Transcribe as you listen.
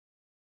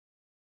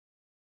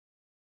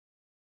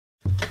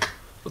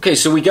Okay,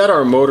 so we got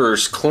our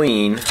motors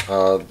clean.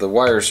 The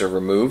wires are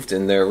removed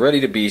and they're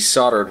ready to be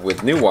soldered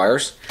with new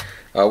wires.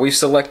 We've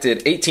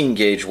selected 18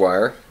 gauge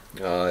wire.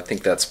 I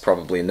think that's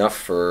probably enough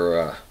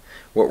for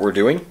what we're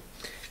doing.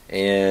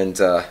 And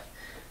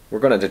we're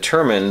going to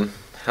determine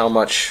how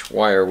much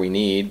wire we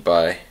need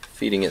by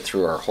feeding it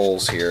through our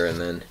holes here, and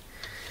then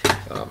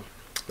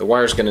the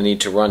wire is going to need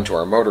to run to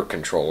our motor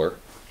controller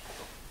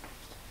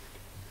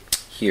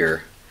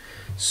here.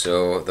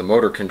 So the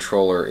motor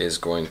controller is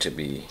going to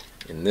be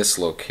in this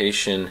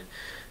location,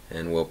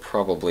 and we'll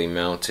probably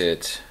mount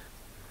it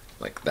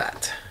like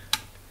that.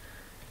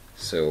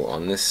 So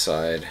on this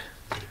side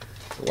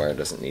the wire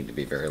doesn't need to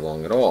be very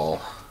long at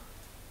all,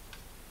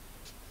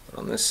 but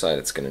on this side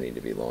it's going to need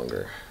to be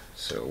longer.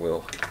 So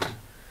we'll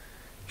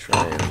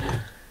try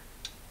and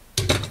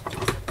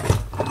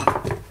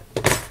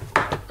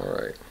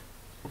alright.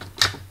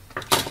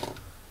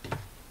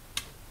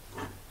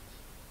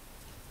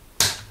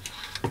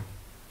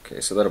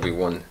 Okay, so that'll be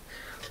one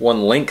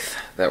length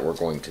that we're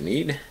going to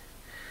need,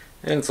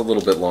 and it's a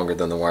little bit longer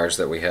than the wires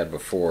that we had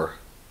before,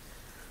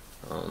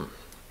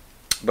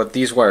 but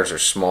these wires are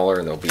smaller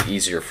and they'll be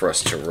easier for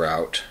us to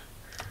route,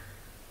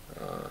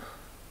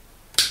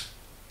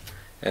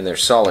 and they're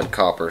solid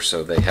copper,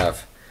 so they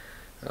have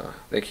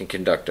they can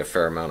conduct a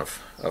fair amount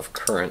of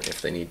current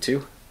if they need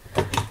to.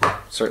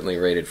 Certainly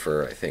rated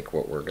for, I think,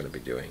 what we're going to be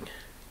doing.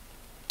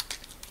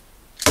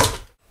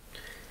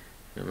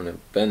 I'm going to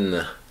bend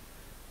the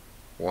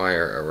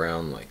wire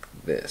around like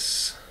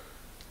this,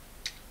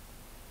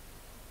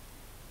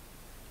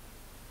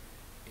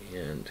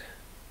 and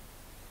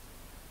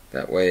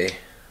that way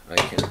I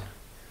can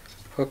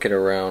hook it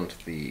around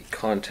the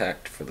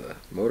contact for the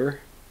motor.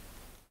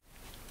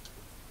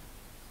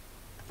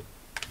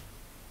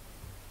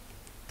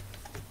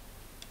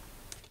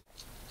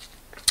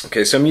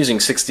 Okay, so I'm using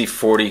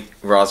 60-40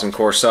 rosin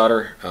core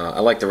solder.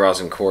 I like the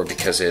rosin core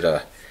because it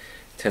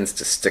tends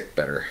to stick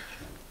better.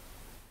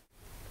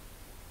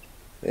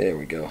 There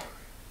we go.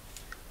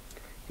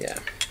 Yeah,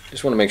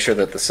 just want to make sure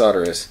that the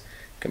solder is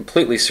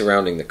completely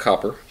surrounding the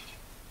copper.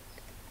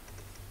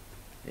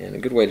 And a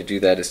good way to do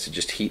that is to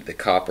just heat the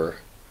copper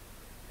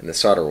and the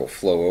solder will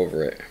flow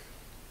over it.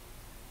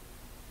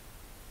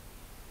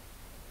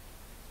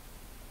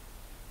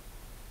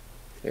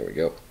 There we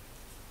go.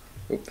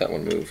 Oop, that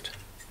one moved.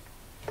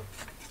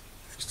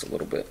 Just a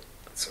little bit.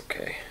 That's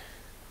okay.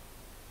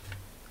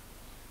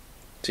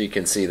 So you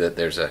can see that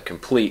there's a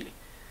complete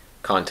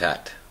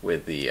contact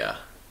with the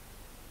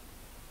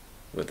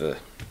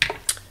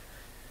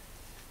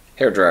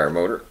hairdryer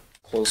motor.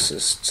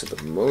 Closest to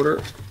the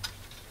motor,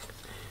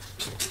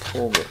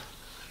 pull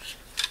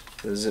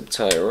the zip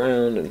tie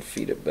around and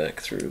feed it back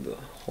through the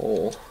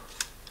hole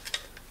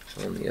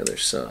on the other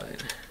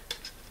side.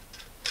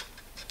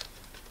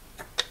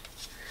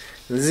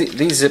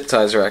 These zip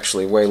ties are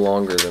actually way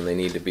longer than they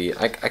need to be.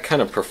 I kind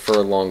of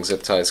prefer long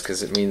zip ties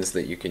because it means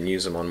that you can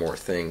use them on more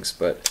things,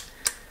 but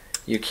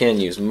you can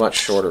use much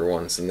shorter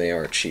ones and they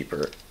are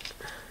cheaper.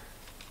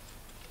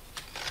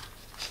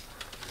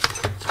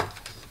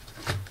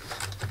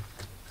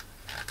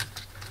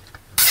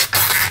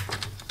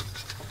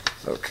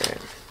 Okay,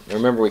 now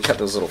remember we cut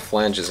those little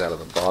flanges out of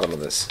the bottom of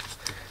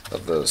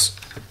those.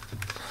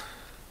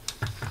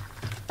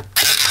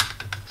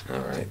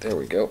 Alright, there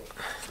we go.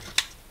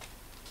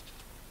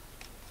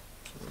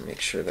 Make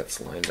sure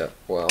that's lined up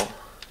well.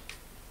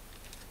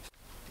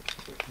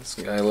 This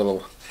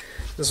little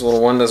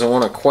one doesn't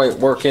want to quite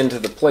work into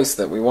the place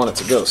that we want it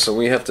to go, so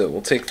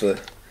we'll take the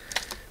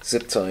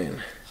zip tie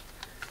and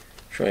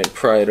try and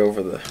pry it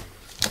over the.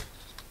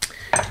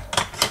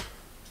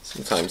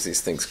 Sometimes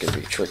these things can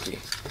be tricky.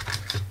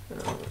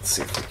 Let's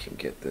see if we can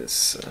get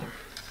this.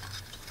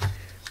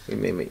 We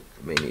may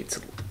need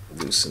to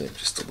loosen it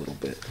just a little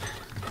bit.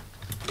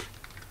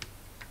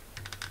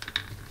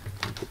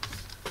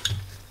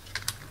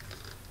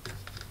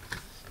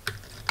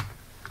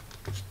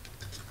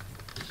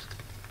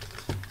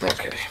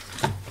 Okay.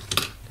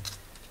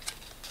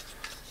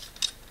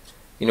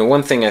 You know,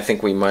 one thing I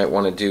think we might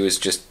want to do is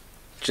just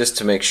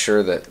to make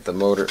sure that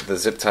the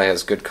zip tie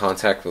has good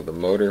contact with the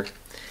motor.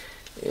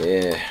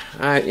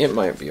 It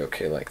might be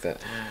okay like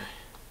that.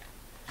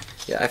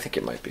 Yeah, I think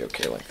it might be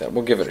okay like that.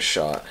 We'll give it a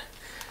shot.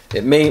 We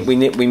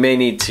may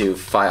need to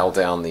file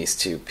down these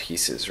two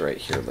pieces right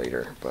here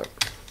later,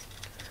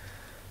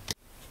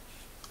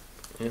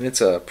 and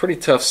it's pretty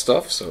tough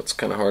stuff, so it's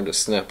kind of hard to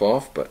snap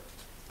off, but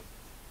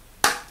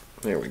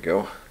there we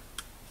go.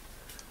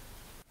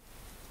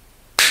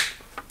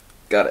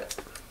 Got it.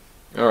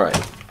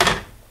 Alright.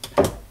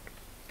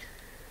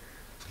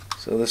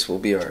 So this will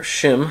be our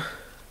shim.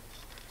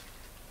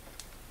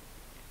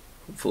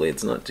 Hopefully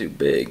it's not too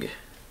big.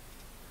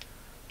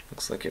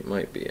 Looks like it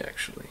might be,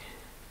 actually.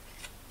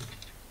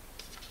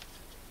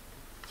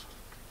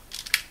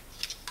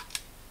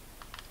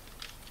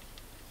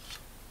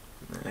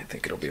 I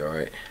think it'll be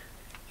alright.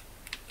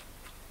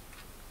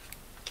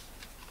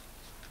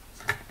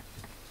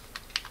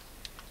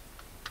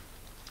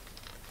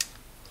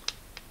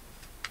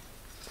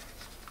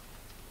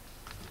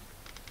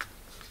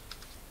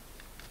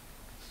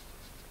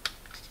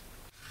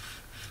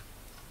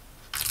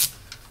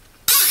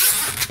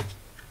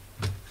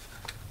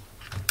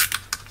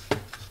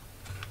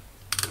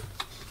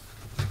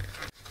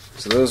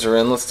 So those are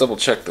in. Let's double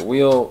check the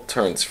wheel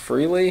turns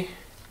freely,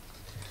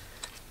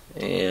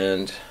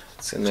 and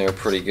it's in there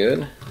pretty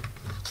good.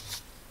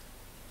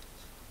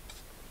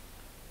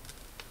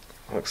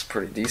 Looks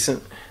pretty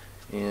decent,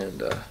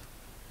 and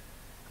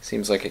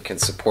seems like it can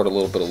support a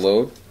little bit of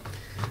load.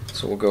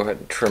 So we'll go ahead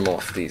and trim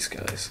off these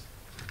guys.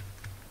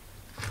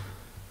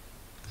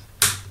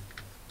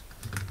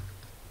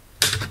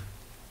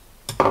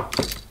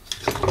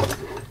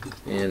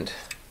 And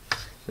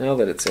now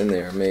that it's in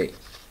there, I may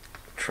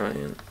try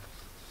and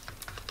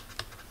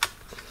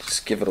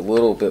just give it a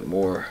little bit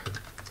more.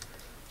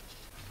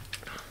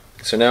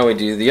 So now we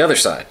do the other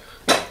side.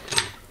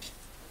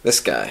 This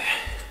guy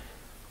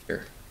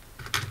here.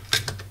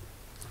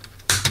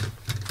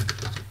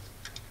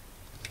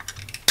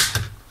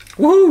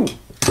 Woo!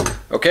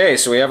 Okay,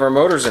 so we have our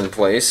motors in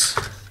place.